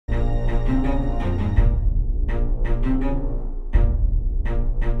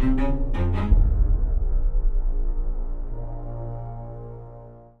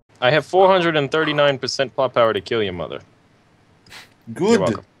I have 439% plot power to kill your mother. Good. You're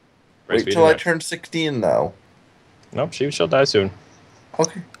welcome. Wait till I turn 16, though. Nope, she'll die soon.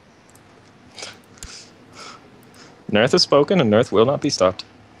 Okay. Nerth has spoken, and Nerth will not be stopped.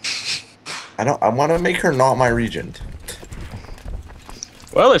 I want to make her not my regent.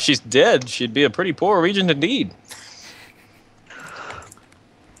 Well, if she's dead, she'd be a pretty poor regent indeed.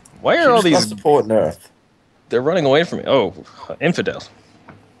 Why are all these... support Nerth. They're running away from me. Oh, infidel.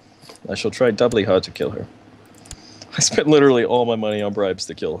 I shall try doubly hard to kill her. I spent literally all my money on bribes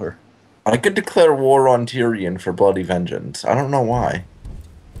to kill her. I could declare war on Tyrion for bloody vengeance. I don't know why.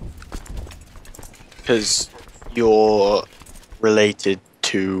 Because you're related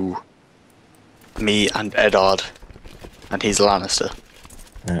to me and Eddard, and he's a Lannister.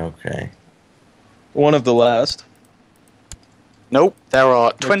 Okay. One of the last. Nope, there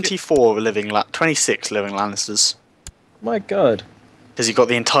are 26 living Lannisters. My God. Because you've got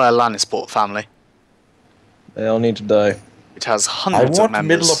the entire Lannisport family. They all need to die. It has hundreds of members. I want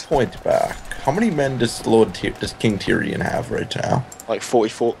Middle of Point back. How many men does King Tyrion have right now? Like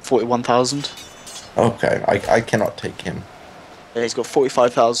 41,000. Okay, I cannot take him. Yeah, he's got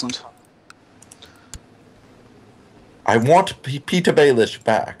 45,000. I want Peter Baelish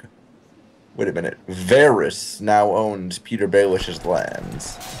back. Wait a minute. Varys now owns Peter Baelish's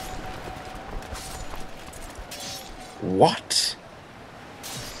lands. What?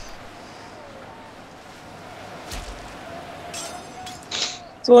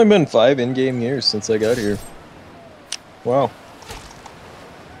 It's only been 5 in-game years since I got here. Wow.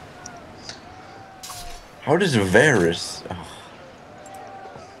 How does Varys... Oh.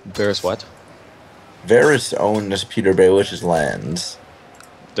 Varys what? Varys owns Peter Baelish's lands.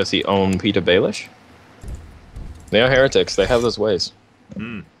 Does he own Peter Baelish? They are heretics. They have those ways.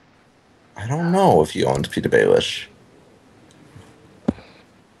 I don't know if he owns Peter Baelish.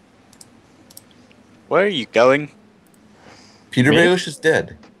 Where are you going? Peter Baelish is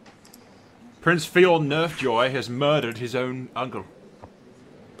dead. Prince Theon Nerthjoy has murdered his own uncle.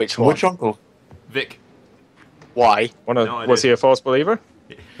 Which one? Which uncle? Vic. Why? Was he a false believer?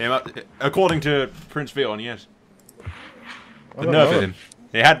 According to Prince Theon, yes. I The don't nerve know. of him.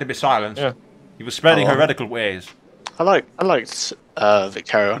 He had to be silenced. Yeah. He was spreading heretical ways. I liked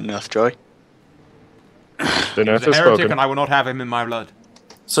Victoria on Nerthjoy. The He's Nerth a has heretic, spoken. and I will not have him in my blood.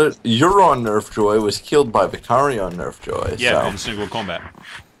 So, Euron Nerthjoy was killed by Victarion Nerthjoy. Yeah, so. in single combat.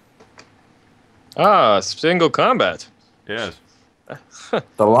 Ah, single combat. Yes.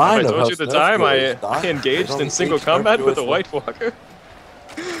 The line Have I of told you House the time Nerthjoy is I dying. engaged There's in only single 8 combat with a Nerthjoys White Walker?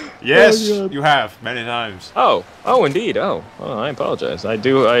 Yes, Oh, God. you have, many times. Oh, indeed. Oh, I apologize.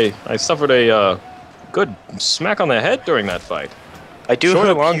 I suffered a good smack on the head during that fight. I do Short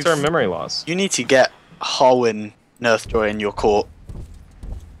hope and long-term memory loss. You need to get Harwin Nerthjoy in your court.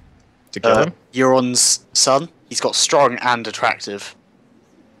 To kill him? Euron's son. He's got strong and attractive.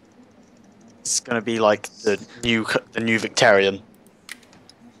 It's gonna be like the new Victorian.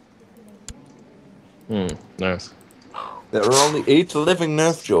 Nice. There are only 8 living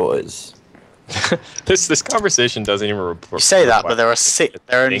Nerthjoys. This conversation doesn't even report. You say that, but there are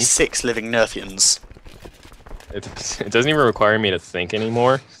only 6 living Nerthians. It doesn't even require me to think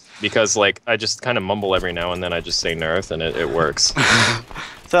anymore, because like I just kind of mumble every now and then. I just say Nerth, and it works.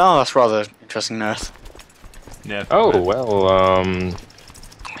 So, that's rather interesting, Nerth. Yeah. Oh well,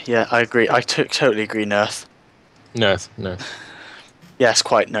 Yeah, I agree. I totally agree, Nerth. Nerth. Yes,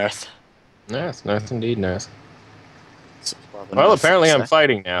 quite Nerth. Nerth indeed, Nerth. It's rather Well, Nerth, apparently I'd I'm say.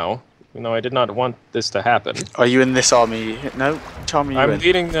 fighting now, even though I did not want this to happen. Are you in this army? No? Which army are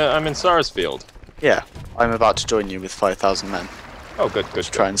you in? I'm in Sarsfield. Yeah, I'm about to join you with 5,000 men. Oh, good.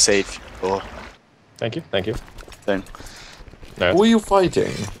 Try and save your Thank you. thing. Nerth. Who are you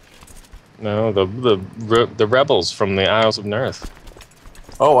fighting? No, the rebels from the Isles of Nerth.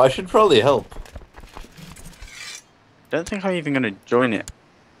 Oh, I should probably help. I don't think I'm even going to join it.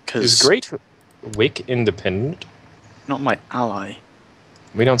 Is Because Great Wick independent? not my ally.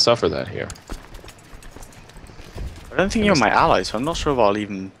 We don't suffer that here. I don't think you're my ally, so I'm not sure if I'll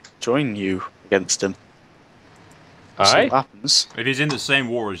even join you against him. See what Aye? happens. If he's in the same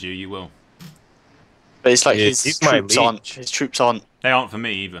war as you, you will. But it's like He's his my troops aren't. liege. His troops aren't. They aren't for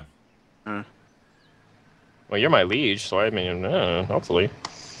me either. Well, you're my liege, so I mean, hopefully.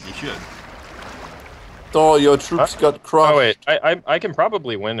 You should. Oh, your troops got crushed. Oh wait, I can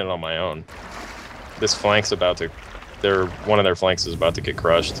probably win it on my own. This flank's about to, one of their flanks is about to get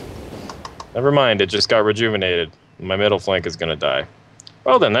crushed. Never mind, it just got rejuvenated. My middle flank is gonna die.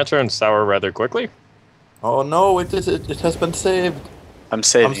 Well then, that turned sour rather quickly. Oh no, it has been saved. I'm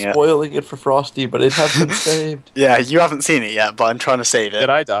saving it. I'm spoiling it for Frosty, but it has been saved. Yeah, you haven't seen it yet, but I'm trying to save it. Did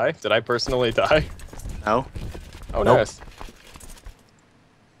I die? Did I personally die? No. Oh, Nope. nice.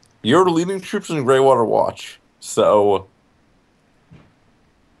 You're leading troops in Greywater Watch, so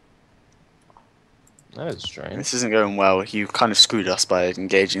That is strange. This isn't going well. You kind of screwed us by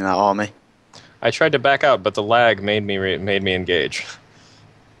engaging that army. I tried to back out, but the lag made me engage.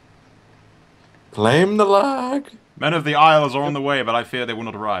 blame the lag. Men of the Isles are on the way, but I fear they will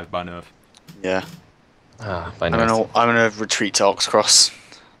not arrive by Nerth. Yeah. By I'm now. gonna retreat to Oxcross.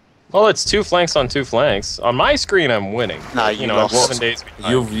 Well, it's 2 flanks on 2 flanks. On my screen, I'm winning. Nah, But, you know, lost. I'm 7 days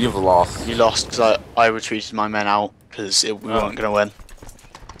behind. You've lost. You lost because I retreated my men out because we weren't gonna win.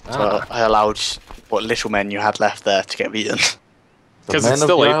 So I allowed what little men you had left there to get beaten. Because men it's of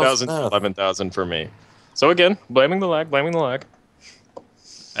still the 8,000 Isles to of Nerth. 11,000 for me. So again, blaming the lag, blaming the lag.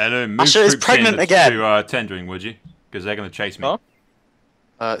 And move Asher is troops pregnant in again. to tendering, would you? Because they're going to chase me.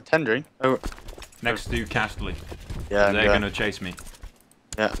 Huh? Tendering. Oh, Next to Casterly. yeah, I'm They're going going. to chase me.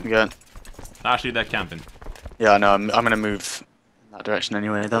 Yeah, I'm going. Actually, they're camping. Yeah, I know. I'm gonna move in that direction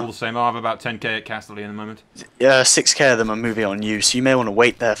anyway. All Though. the same. I have about 10k at Casterly in the moment. Yeah, 6k of them are moving on you, so you may want to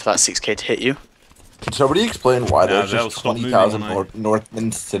wait there for that 6k to hit you. Can somebody explain why Yeah, there's they'll just stop moving 20,000 when I-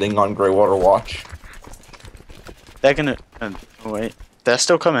 Northmen sitting on Greywater Watch? They're gonna. Oh wait, they're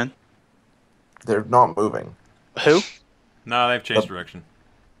still coming. They're not moving. Who? No, they've changed direction.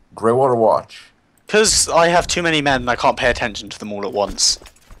 Greywater Watch. Because I have too many men and I can't pay attention to them all at once.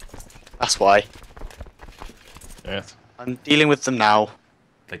 That's why. Yeah. I'm dealing with them now.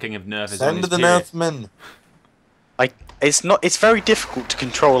 The King of Nerth is on Send his the tier. Northmen. It's not. It's very difficult to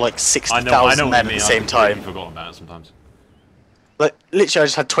control like I 60,000 know what men you at mean. the I've same completely time. forgotten about it sometimes. Like literally, I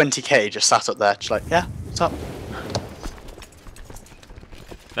just had 20k just sat up there, just like, yeah, what's up?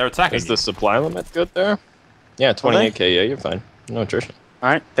 They're attacking Is you. the supply limit good there? Yeah, 28k. Yeah, you're fine. No attrition. All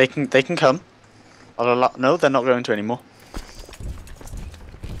right, they can come. No, they're not going to anymore.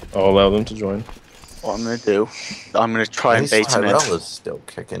 I'll allow them to join. What I'm gonna do, I'm gonna try and bait him in. Tyrella's still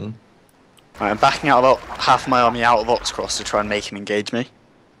kicking. Right, I'm backing out about half my army out of Oxcross to try and make him engage me.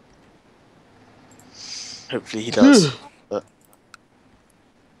 Hopefully he does, but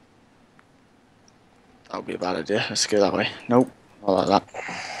that would be a bad idea. Let's go that way. Nope, not like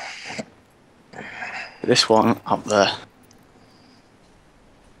that. This one up there.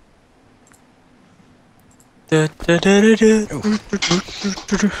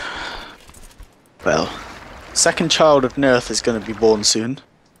 Well, second child of Nerth is going to be born soon.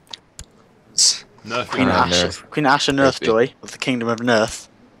 It's Nerth Queen Ah, Asher, Nerth. Queen Asher Crispy. Nerthjoy of the Kingdom of Nerth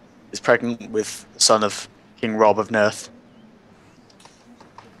is pregnant with the son of King Rob of Nerth.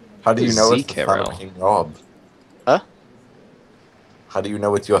 How do you know it's the son Carol. of King Rob? Huh? How do you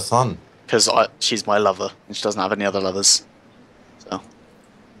know it's your son? Because she's my lover and she doesn't have any other lovers. So,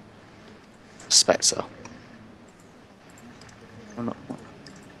 respect so.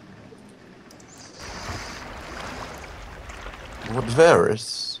 What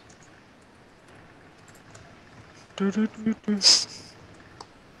Varys?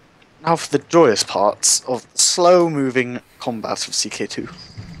 Now for the joyous parts of slow-moving combat of CK2.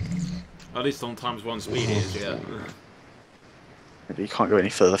 At least on ×1 speed it is, yeah. Maybe you can't go any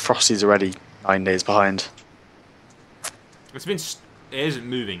further. Frosty's already 9 days behind. It's been. It isn't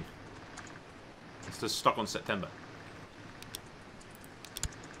moving. It's just stuck on September.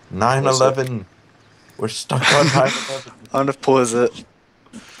 9/11. We're stuck on 9/11. I'm gonna pause it.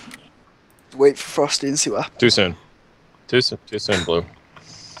 Wait for Frosty and see what happens. Too soon. Too soon, Blue.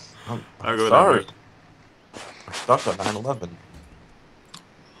 I'll go with Sorry. that. We're stuck on 9/11.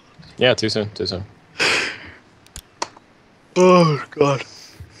 Yeah, too soon. Too soon. Oh god.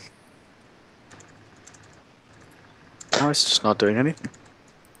 Now it's just not doing anything.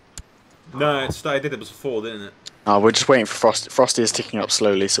 No, it started. Did it before, didn't it? No, we're just waiting for Frosty. Frosty is ticking up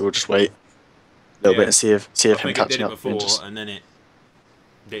slowly, so we'll just wait a little Yeah. bit and see if I him think it did catching it up. before, and just- and then it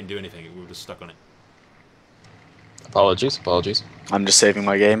didn't do anything. We were just stuck on it. Apologies. Apologies. I'm just saving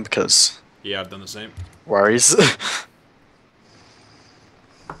my game because Yeah, I've done the same. worries.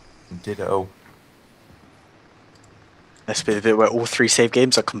 Ditto. This be the bit where all 3 save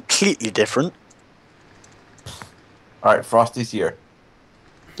games are completely different, Alright, Frosty's here.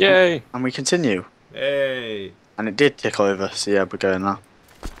 Yay! and we continue. Hey. And it did tick over, so yeah, we're going now.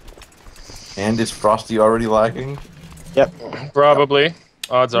 And is Frosty already lagging? Yep. Probably.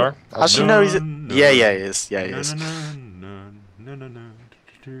 Odds are. Actually, no, he's. Yeah, he is. Yeah, he is.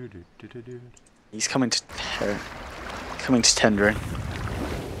 He's coming to tendering.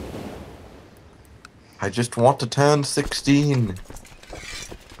 I just want to turn 16.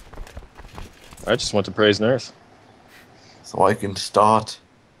 I just want to praise Nerth. so I can start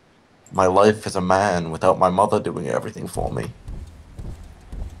my life as a man without my mother doing everything for me.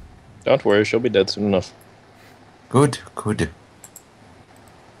 Don't worry, she'll be dead soon enough. Good, good.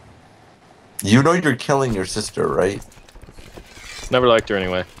 You know you're killing your sister, right? Never liked her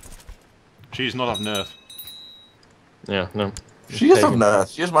anyway. She's not of Nerth. Yeah, no. She is of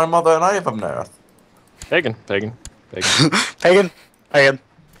Nerth. She is my mother and I am of Nerth. Pagan. Pagan. Pagan.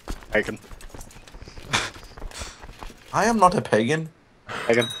 Pagan. I am not a pagan.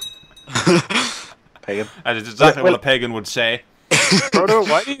 Pagan. Pagan. That is exactly what a pagan would say. Proto,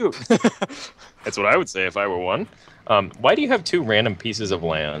 why do you... That's what I would say if I were one. Why do you have 2 random pieces of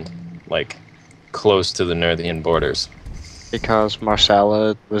land, like, close to the Nerthian borders? Because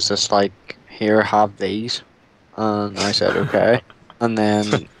Marcella was just like, here, have these. And I said, okay. And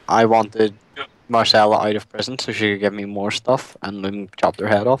then I wanted Marcella out of prison so she could give me more stuff and then chop her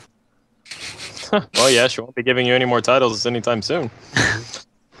head off. Well, yeah, she won't be giving you any more titles anytime soon.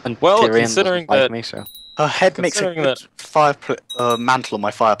 And Well, Tyrion considering doesn't like that- me, so Her head makes a Considering good mantle on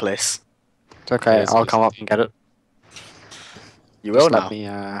my fireplace. it's okay. Yes, I'll yes, come up indeed. and get it. You will Just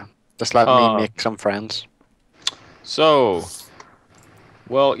now. just let me make some friends. So,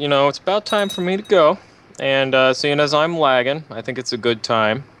 well, you know, it's about time for me to go. And seeing as I'm lagging, I think it's a good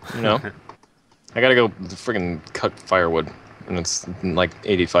time, you know. I gotta go friggin' cut firewood, and it's like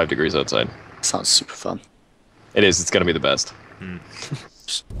 85 degrees outside. Sounds super fun. It is, it's gonna be the best.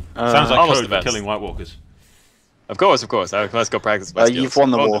 Sounds like almost code the for best. killing White Walkers. Of course. Let's go practice my skills. You've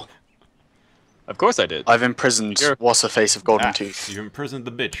won the war. Of course I did. I've imprisoned You're- what's her face of Golden Ah, Tooth. you've imprisoned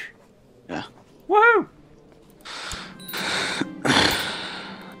the bitch. Yeah. Woohoo!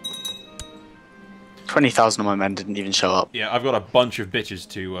 20,000 of my men didn't even show up. Yeah, I've got a bunch of bitches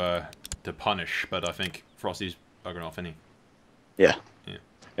to punish, but I think Frosty's buggering off any. Yeah.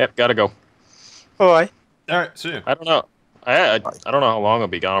 Yep, gotta go. Alright. Alright, see you. I don't know. I don't know how long I'll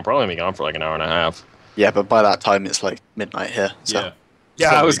be gone. I'll probably be gone for like an hour and a half. Yeah, but by that time it's like midnight here. So. Yeah. Yeah, I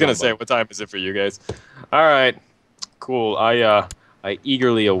Somebody was gonna gone say, by. what time is it for you guys? All right, cool. I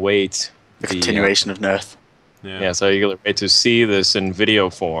eagerly await The continuation of Nerth. Yeah. Yes, I eagerly await to see this in video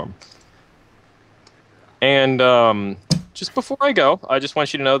form. And just before I go, I just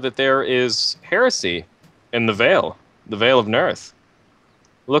want you to know that there is heresy in the Vale of Nerth.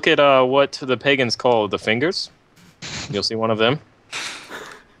 Look at what the pagans call the fingers. You'll see one of them.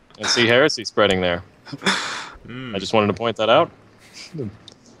 And see heresy spreading there. I just wanted to point that out.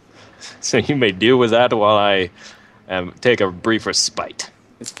 So you may deal with that while I take a brief respite.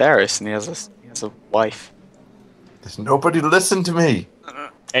 It's Varys and he has a wife. There's nobody to listen to me.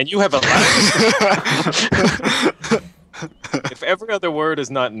 And you have a If every other word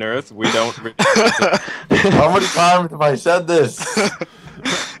is not Nerth, we don't really How many times have I said this?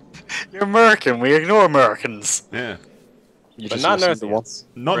 You're American, we ignore Americans. Yeah. You But just not listen to Nerthians.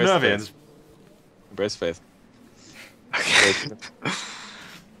 Not Embrace Nervians. faith. Embrace faith. Okay.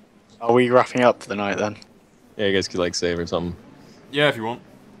 Are we wrapping up for the night then? Yeah, you guys could like save or something. Yeah, if you want.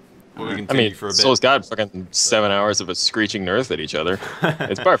 But we I continue mean, for a bit. Soul's got fucking 7 hours of a screeching Nerth at each other.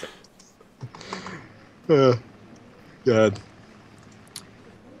 It's perfect. God.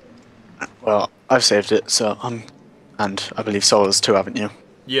 Well, I've saved it, so and I believe Soul has too, haven't you?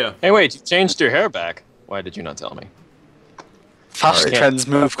 Yeah. Hey, wait, you changed your hair back. Why did you not tell me? Fashion Alright. trends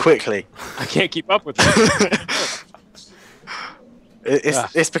move quickly. I can't keep up with it.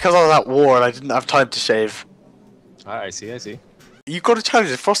 It's because I was at war and I didn't have time to shave. I see. You've got to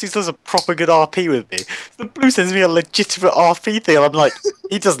challenge it. Frosty does a proper good RP with me. The Blue sends me a legitimate RP thing, and I'm like,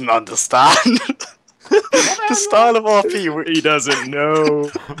 he doesn't understand. The style of RP. He doesn't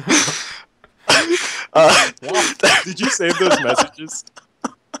know. Did you save those messages?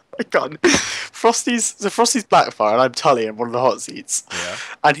 I can't. Frosty's Blackfire, and I'm Tully in one of the hot seats. Yeah.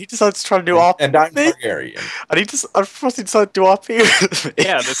 And he decides to try and do RP And I'm with me. Targaryen. And Frosty decided to do RP with me.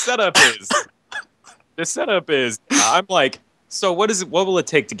 Yeah, the setup is I'm like, so what will it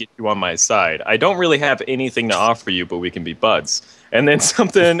take to get you on my side? I don't really have anything to offer you, but we can be buds. And then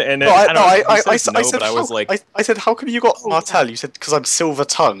something, and then I said, but I was like, I said, how come you got Martell? You said, because I'm silver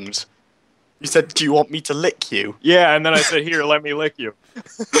tongued. You said, do you want me to lick you? yeah, and then I said, here, let me lick you.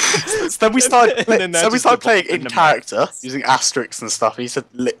 So then we started, And then that so we just started playing evolved in into character, using asterisks and stuff. And he said,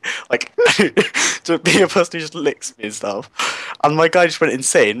 like, to be a person who just licks me and stuff. And my guy just went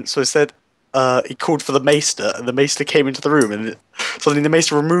insane. So he said, he called for the maester, and the maester came into the room, and suddenly the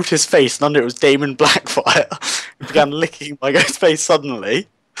maester removed his face, and under it was Damon Blackfire, who began licking my guy's face suddenly.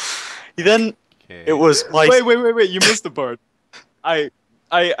 He then, it was my... Wait, you missed the part. I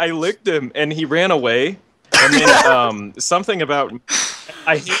licked him, and he ran away, and then something about,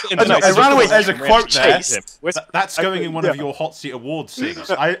 I hit him I know, and I ran away. There's a quote there. Chased. That's going in one of your hot seat awards things.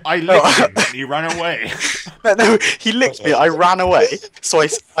 I licked him and he ran away. No, he licked me. I ran away. So I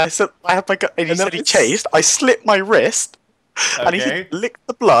said I had my gun, and he said he chased. I slit my wrist, and he licked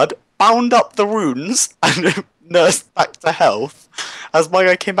the blood, bound up the wounds, and nursed back to health. As my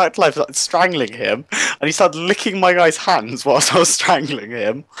guy came back to life, started strangling him, and he started licking my guy's hands whilst I was strangling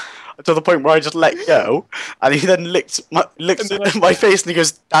him, to the point where I just let go, and he then licked my face, and he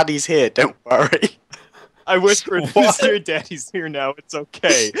goes, "Daddy's here, don't worry." I whispered, "Your daddy's here now. It's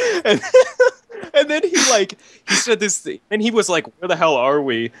okay." And then he said this thing, and he was like, "Where the hell are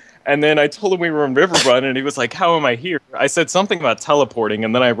we?" And then I told him we were in Riverrun, and he was like, "How am I here?" I said something about teleporting,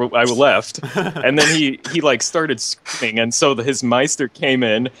 and then I left. And then he started screaming, and so his Meister came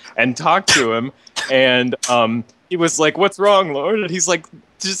in and talked to him, and he was like, "What's wrong, Lord?" And he's like,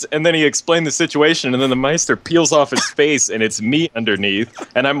 and then he explained the situation, and then the Meister peels off his face, and it's me underneath,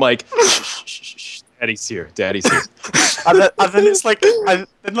 and I'm like, "Shh, shh, shh, Daddy's here, Daddy's here." and then it's like, and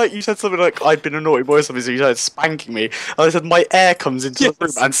then like you said something like I'd been a naughty boy or something, so you started spanking me. And I said my heir comes into the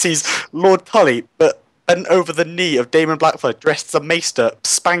room and sees Lord Tully, but bent over the knee of Damon Blackfire, dressed as a maester,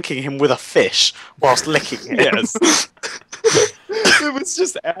 spanking him with a fish whilst licking him. Yes. It was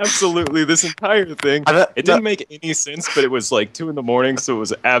just absolutely this entire thing. It didn't make any sense, but it was like 2 a.m, so it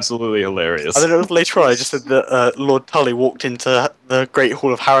was absolutely hilarious. And then it was later on, I just said that Lord Tully walked into the Great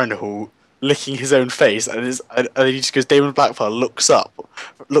Hall of Harrenhal, licking his own face, and he just goes, Damon Blackfire looks up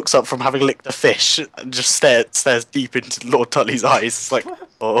from having licked a fish, and just stares deep into Lord Tully's eyes. It's like,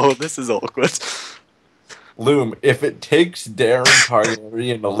 oh, this is awkward. Loom, if it takes Darren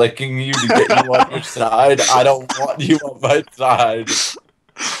Targaryen licking you to get you on your side, I don't want you on my side.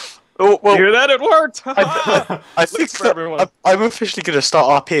 Oh, well, you hear that? It worked! I think I'm officially going to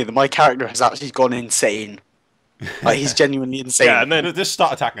start RPing that my character has actually gone insane. Like, he's genuinely insane. Yeah, and then just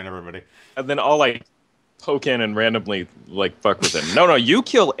start attacking everybody. And then I'll poke in and randomly fuck with him. No, you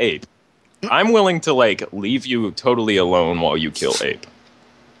kill Ape. I'm willing to leave you totally alone while you kill Ape.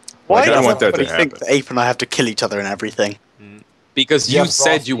 Why I don't want that to everybody think that Ape and I have to kill each other and everything? Because you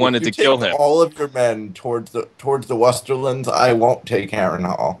said you wanted to kill him. All of your men towards the Westerlands, I won't take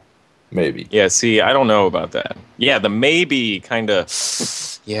Harrenhal. Maybe. Yeah, see, I don't know about that. Yeah, the maybe kind of...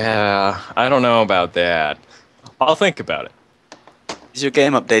 Yeah, I don't know about that. I'll think about it. Is your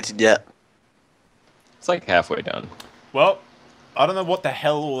game updated yet? It's halfway done. Well, I don't know what the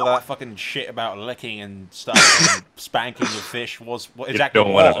hell all that fucking shit about licking and stuff and spanking your fish was. What exactly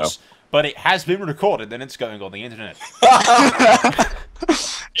was. But it has been recorded and it's going on the internet. Yeah,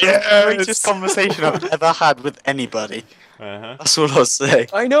 the greatest conversation I've ever had with anybody. That's all I'll say.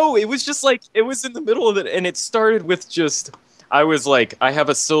 I know, it was just it was in the middle of it, and it started with just, I was like, I have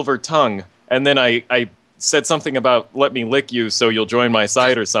a silver tongue, and then I said something about let me lick you so you'll join my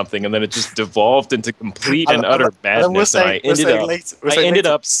side or something, and then it just devolved into complete and utter madness, and I ended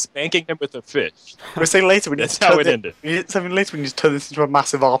up spanking him with a fish. We're saying later when That's how it ended. Something later when you turn this into a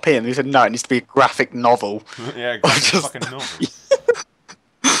massive RP, and you said no, it needs to be a graphic novel. Yeah, graphic fucking novel.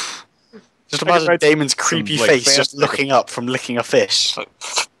 Just imagine Damon's creepy face just looking up from licking a fish.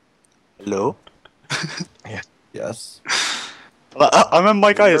 Hello? Yeah. Yes. I remember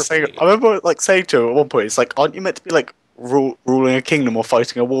my guy saying. I remember saying to him at one point, "It's aren't you meant to be ruling a kingdom or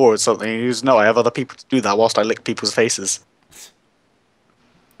fighting a war or something?" And he goes, "No, I have other people to do that whilst I lick people's faces."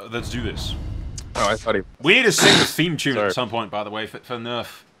 Let's do this. Oh, I thought he... We need to sing the theme tune at some point, by the way, for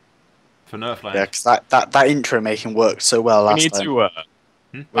Nerth. For Nerfland. Yeah, because that intro making worked so well last time. We need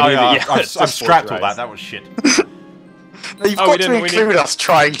to. I've scrapped all that. That was shit. No, you've got to include us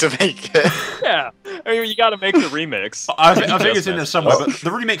trying to make it. Yeah, I mean, you got to make the remix. I think it's in there somewhere, but the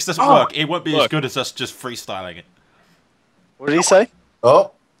remix doesn't work. It won't be as good as us just freestyling it. What did he say?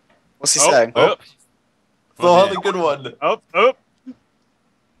 Oh. What's he saying? Oh. Oh, the good one. Oh.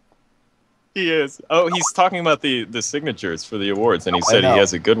 He is. Oh, he's talking about the signatures for the awards, and he said he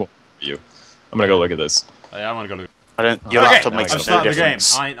has a good one for you. I'm gonna go look at this. Oh, yeah, I'm gonna go look. Your laptop makes I'm no starting the game.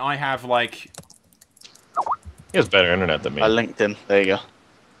 difference. I have He has better internet than me. I linked him. There you go.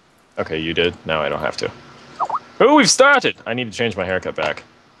 Okay, you did. Now I don't have to. Oh, we've started! I need to change my haircut back.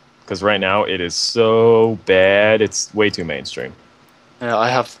 Because right now it is so bad, it's way too mainstream. Yeah, I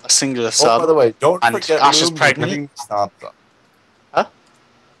have a singular sub. Oh, by the way, don't and forget Ash is Loom pregnant. marrying Sansa. Huh?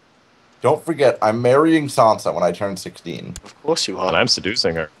 Don't forget, I'm marrying Sansa when I turn 16. Of course you And are. I'm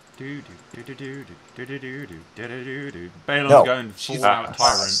seducing her. Balon's going full out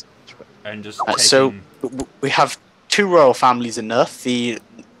tyrant and just taking... So we have two royal families in Nerth: the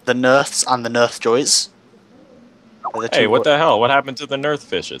Nerths and the Nerthjoys. Hey, what the hell? What happened to the Nerth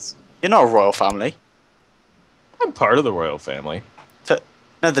fishes? You're not a royal family. I'm part of the royal family.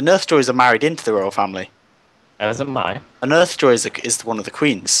 No, the Nerth Joys are married into the royal family. As am I. A Nerth Joy is one of the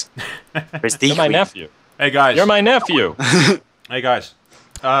queens. Or is the You're my queen. nephew. Hey guys. You're my nephew. Hey guys.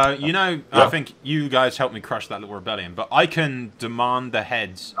 You know, I think you guys helped me crush that little rebellion, but I can demand the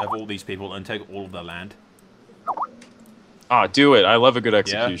heads of all these people and take all of their land. Ah, do it. I love a good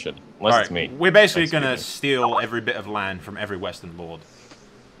execution. Unless it's me. We're basically going to steal every bit of land from every Western lord.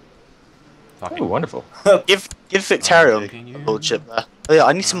 Oh, wonderful. Give Victarion a lordship there. Oh yeah,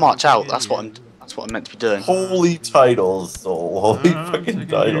 I need to march out. That's what I'm meant to be doing. Holy titles, Soul. Holy fucking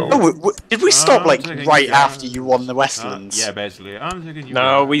titles. Oh, did we stop like right after you won the Westlands? Yeah, basically. I'm taking you.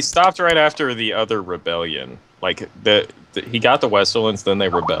 No, we stopped right after the other rebellion. Like he got the Westerlands, then they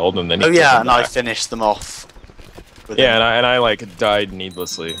rebelled, and then. He and I finished them off. Yeah, and I like died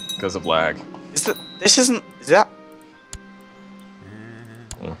needlessly because of lag. Is that?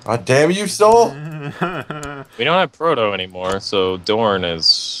 God damn you, Soul! We don't have Proto anymore, so Dorn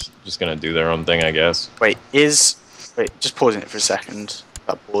is just gonna do their own thing, I guess. Wait, just pausing it for a second.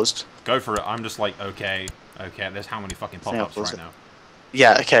 That paused. Go for it. I'm just like, okay. There's how many fucking pop-ups right now?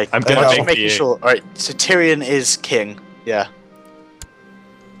 Yeah, okay. I'm gonna just making sure. Alright, so Tyrion is king. Yeah.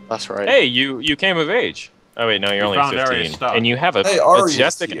 That's right. Hey, you came of age. Oh wait, no, you're only 15, and you have a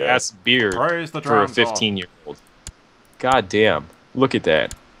majestic ass beard for a 15-year-old. God damn! Look at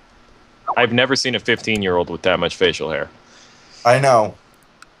that. I've never seen a 15-year-old with that much facial hair. I know.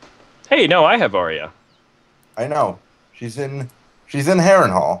 Hey, no, I have Arya. I know. She's in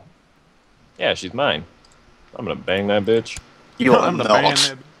Harrenhal. Yeah, she's mine. I'm gonna bang that bitch. You are I'm not. gonna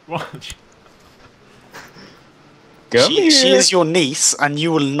bang that bitch. She is your niece, and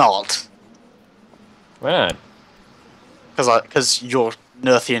you will not. Why not? Because your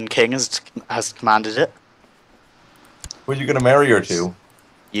Nerthian king has commanded it. Who are you gonna marry her to?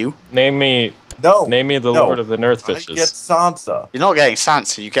 You. Name me the Lord of the Nerth I Fishes. get Sansa. You're not getting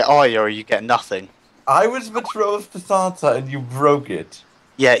Sansa. You get Arya, or you get nothing. I was betrothed to Sansa, and you broke it.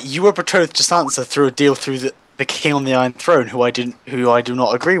 Yeah, you were betrothed to Sansa through a deal through the king on the Iron Throne, who I do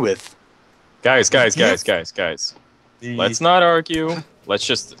not agree with. Guys. Let's not argue. Let's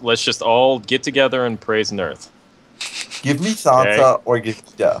just all get together and praise Nerth. Give me Sansa or give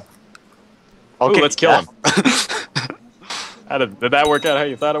me death. Ooh, let's kill him. Did that work out how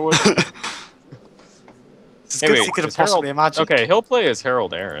you thought it would? It's as good as you could have possibly imagined. Okay, he'll play as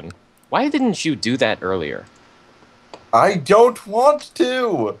Harold Aaron. Why didn't you do that earlier? I don't want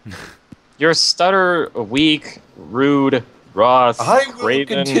to. You're stutter, weak, rude, wroth,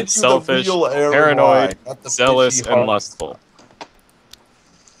 craven, selfish, paranoid, zealous, and lustful.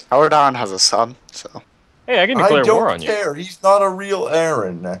 Howard Aaron has a son, so. Hey, I can declare war on you. I don't care. He's not a real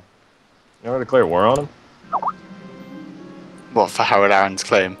Aaron. You want to declare war on him? What, for Howard Aaron's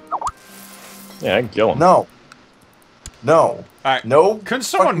claim? Yeah, I can kill him. No. Alright. No. Can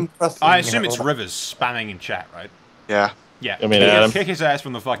someone... I assume it's Rivers spamming in chat, right? Yeah. Yeah. I mean, Adam. Kick his ass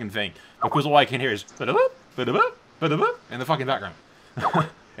from the fucking thing. Because all I can hear is... in the fucking background.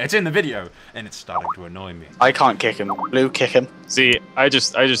 It's in the video, and it's starting to annoy me. I can't kick him. Blue, kick him. See, I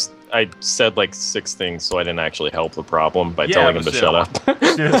said like 6 things, so I didn't actually help the problem by telling him to shut up.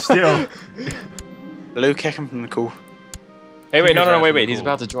 Still. Blue, kick him from the cool. Hey, wait, he's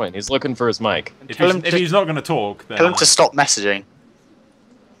about to join. He's looking for his mic. If he's not going to talk, then... Tell him to stop messaging.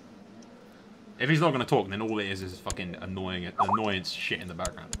 If he's not going to talk, then all it is fucking annoyance shit in the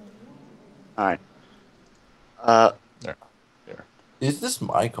background. Alright. There. Is this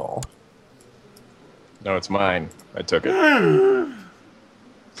my call? No, it's mine. I took it.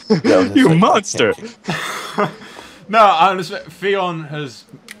 You monster! No, honestly, Theon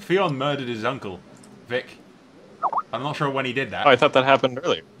murdered his uncle, Vic. I'm not sure when he did that. Oh, I thought that happened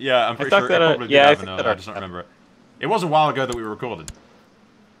earlier. Yeah, I'm pretty sure it probably did happen earlier. I just don't remember it. It was a while ago that we recorded.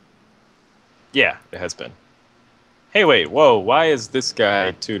 Yeah, it has been. Hey, wait, whoa, why is this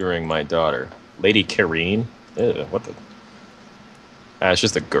guy tutoring my daughter? Lady Kareen? Ew, what the... it's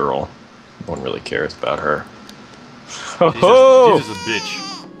just a girl. No one really cares about her. She's just a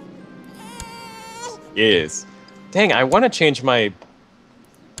bitch. Yes. Dang, I want to change my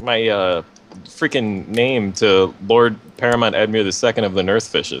freaking name to Lord Paramount Edmure II of the Nerth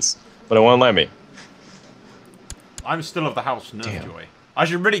Fishes, but it won't let me. I'm still of the House Nerthjoy. I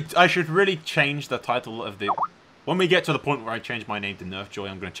should really change the title of the... When we get to the point where I change my name to Nerthjoy,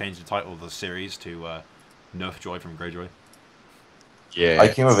 I'm going to change the title of the series to Nerthjoy from Greyjoy. Yeah. I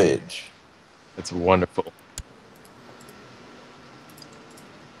came of age. It's wonderful.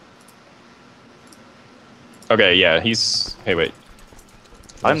 Okay, yeah, he's... Hey, wait.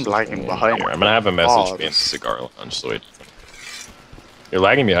 I'm lagging behind. Here, I'm gonna have a message me in Cigar Lounge, so wait. You're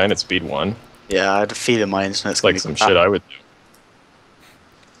lagging behind at speed 1? Yeah, I had a feeling my internet's like some shit I would do.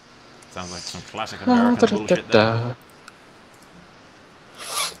 Sounds like some classic American bullshit there.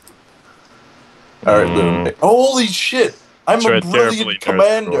 Alright, Loom. Holy shit! I'm Tread a carefully, brilliant Nerth,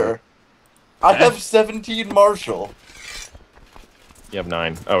 commander! I have 17 martial. You have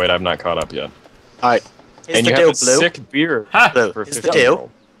 9. Oh wait, I've not caught up yet. Alright. Here's And the you deal, have a Blue. sick beard. Blue, For here's the 15 deal.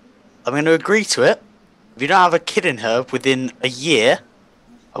 roll. I'm going to agree to it. If you don't have a kid in her within a year,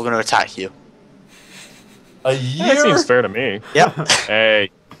 I'm going to attack you. A Yeah, year? that seems fair to me. Yep. Hey,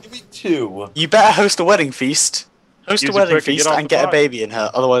 Give me 2. You better host a wedding feast. Host Use a your wedding prick and get feast off and the get a box. baby in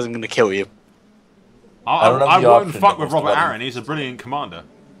her, otherwise I'm going to kill you. I don't have I the won't option fuck to with host a Robert wedding. Aaron. He's a brilliant commander.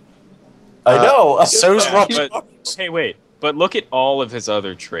 I know. so's yeah, Robert. but, hey, wait. But look at all of his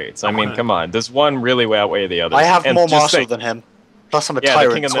other traits. I mean, come on. Does one really outweigh the other? I have And more just martial think, than him. Plus I'm a yeah,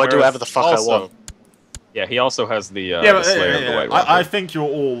 the King tyrant, of the so I do Nerth whatever the fuck also, I want. Yeah, he also has the, Yeah, the but Slayer of the White Walker. I think you're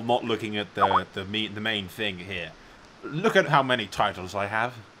all not looking at the main thing here. Look at how many titles I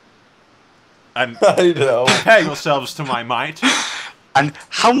have, and I know. compare yourselves to my might. And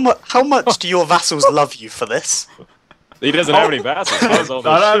how much do your vassals love you for this? He doesn't have any vassals. He has all this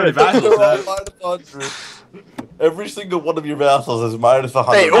I don't have shit. any They're all vassals. -100. Every single one of your vassals is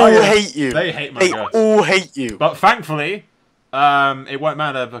 -100. They all hate you. They hate my They guts. all hate you. But thankfully, it won't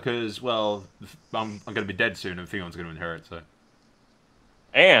matter because, well, I'm going to be dead soon and Theon's going to inherit, so...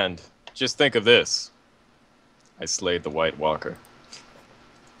 And, just think of this. I slayed the White Walker.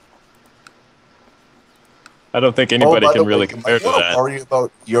 I don't think anybody by can the really way, compare to I that. worry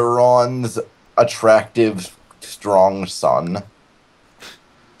about Euron's attractive, strong son.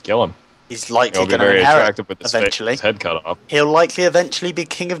 Kill him. He's likely He'll be going to very inherit attractive with his, eventually. his head cut off. He'll likely eventually be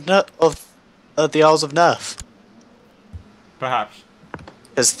king of the Isles of Nerth. Perhaps.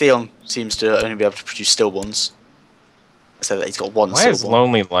 Because Theon seems to only be able to produce stillborns. So that he's got one Why is stillborn.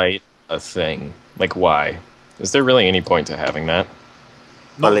 Lonely Light a thing? Like, why? Is there really any point to having that?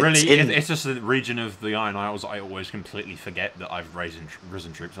 Not Well, really, it's in- it's just the region of the Iron Isles I always completely forget that I've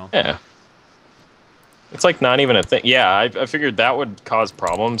risen troops on. Yeah. It's like not even a thing. Yeah, I figured that would cause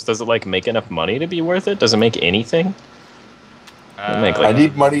problems. Does it like make enough money to be worth it? Does it make anything? Make, I like-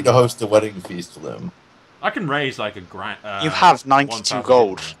 need money to host a wedding feast, Loom. I can raise like a grand... You have 92 1,000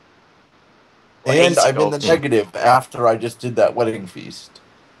 gold. Or And 80 I'm in the gold. negative after I just did that wedding feast.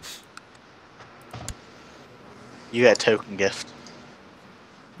 You get a token gift.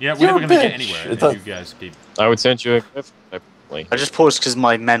 Yeah, we're You're never a going to get bitch. anywhere It's if a- you guys keep... I would send you a gift. Definitely. I just paused because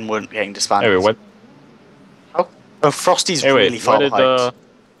my men weren't getting disbanded. Anyway, what? Oh, Frosty's Hey, really wait. far What did behind.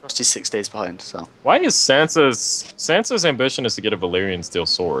 Frosty's 6 days behind, so... Why is Sansa's ambition is to get a Valyrian steel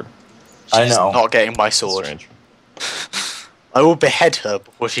sword? I She's know. not getting my That's sword. strange. I will behead her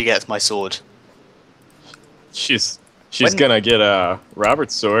before she gets my sword. She's When- gonna get a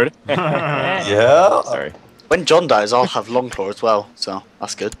Robert's sword. Yeah. Sorry. When John dies, I'll have Longclaw as well, so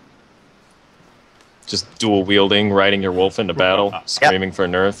that's good. Just dual wielding, riding your wolf into battle, screaming for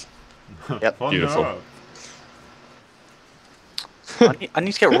Nerth. Yep. Oh, Beautiful. no. I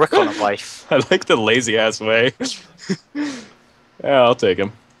need to get Rick on a wife. I like the lazy ass way. Yeah, I'll take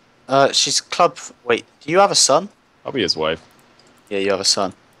him. She's club... Wait, do you have a son? I'll be his wife. Yeah, you have a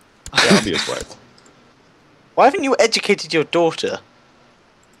son. Yeah, I'll be his wife. Why haven't you educated your daughter?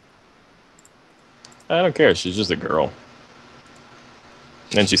 I don't care. She's just a girl.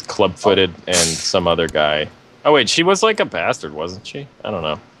 And she's club-footed and some other guy. Oh wait, she was like a bastard, wasn't she? I don't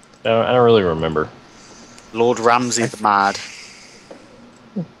know. I don't really remember. Lord Ramsay the Mad.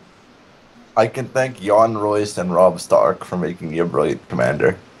 I can thank Jon Royce and Robb Stark for making me a brilliant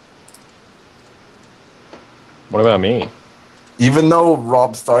commander. What about me? Even though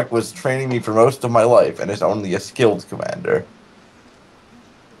Robb Stark was training me for most of my life and is only a skilled commander,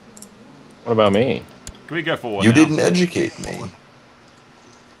 What about me? Can we go for one you now? didn't educate me.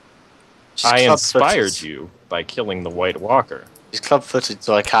 She's I club-footed. inspired you by killing the White Walker. She's club-footed,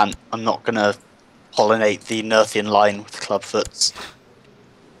 so I can't. I'm not gonna pollinate the Nerthian line with club-foots.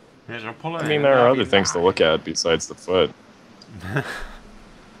 Here's a pull I mean, there are other things to look at besides the foot.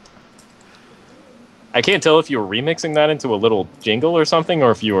 I can't tell if you were remixing that into a little jingle or something,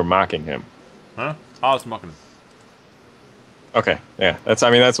 or if you were mocking him. Huh? I was mocking him. Okay, yeah, that's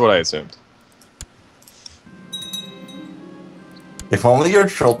what I assumed. If only your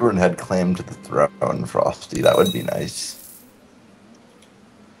children had claimed the throne, Frosty, that would be nice.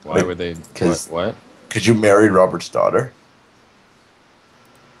 Why Wait, would they? 'cause- What? Could you marry Robert's daughter?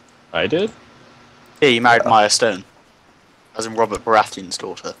 I did? Yeah, you married Maya Stone. As in Robert Baratheon's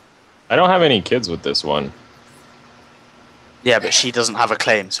daughter. I don't have any kids with this one. Yeah, but she doesn't have a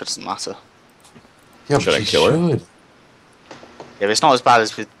claim, so it doesn't matter. Yeah, Should I she kill her? should. Yeah, but it's not as bad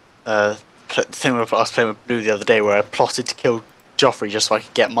as with the thing I was playing with Blue the other day, where I plotted to kill Joffrey just so I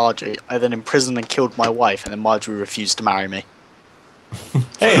could get Marjorie. I then imprisoned and killed my wife, and then Marjorie refused to marry me.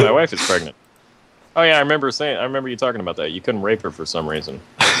 Hey, my wife is pregnant. Oh yeah, I remember you talking about that. You couldn't rape her for some reason.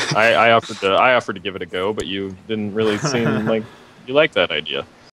 I offered to give it a go, but you didn't really seem like you liked that idea.